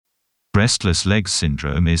Restless legs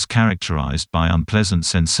syndrome is characterized by unpleasant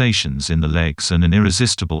sensations in the legs and an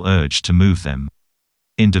irresistible urge to move them.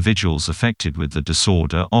 Individuals affected with the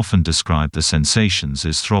disorder often describe the sensations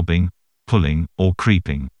as throbbing, pulling, or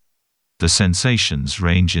creeping. The sensations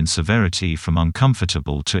range in severity from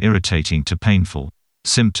uncomfortable to irritating to painful.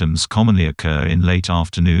 Symptoms commonly occur in late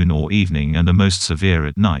afternoon or evening and are most severe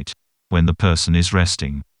at night, when the person is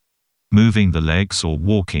resting. Moving the legs or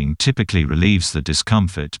walking typically relieves the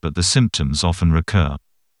discomfort, but the symptoms often recur.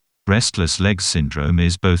 Restless legs syndrome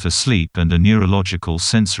is both a sleep and a neurological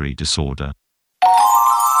sensory disorder.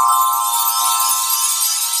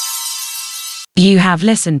 You have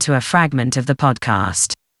listened to a fragment of the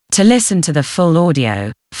podcast. To listen to the full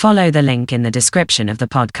audio, follow the link in the description of the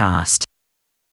podcast.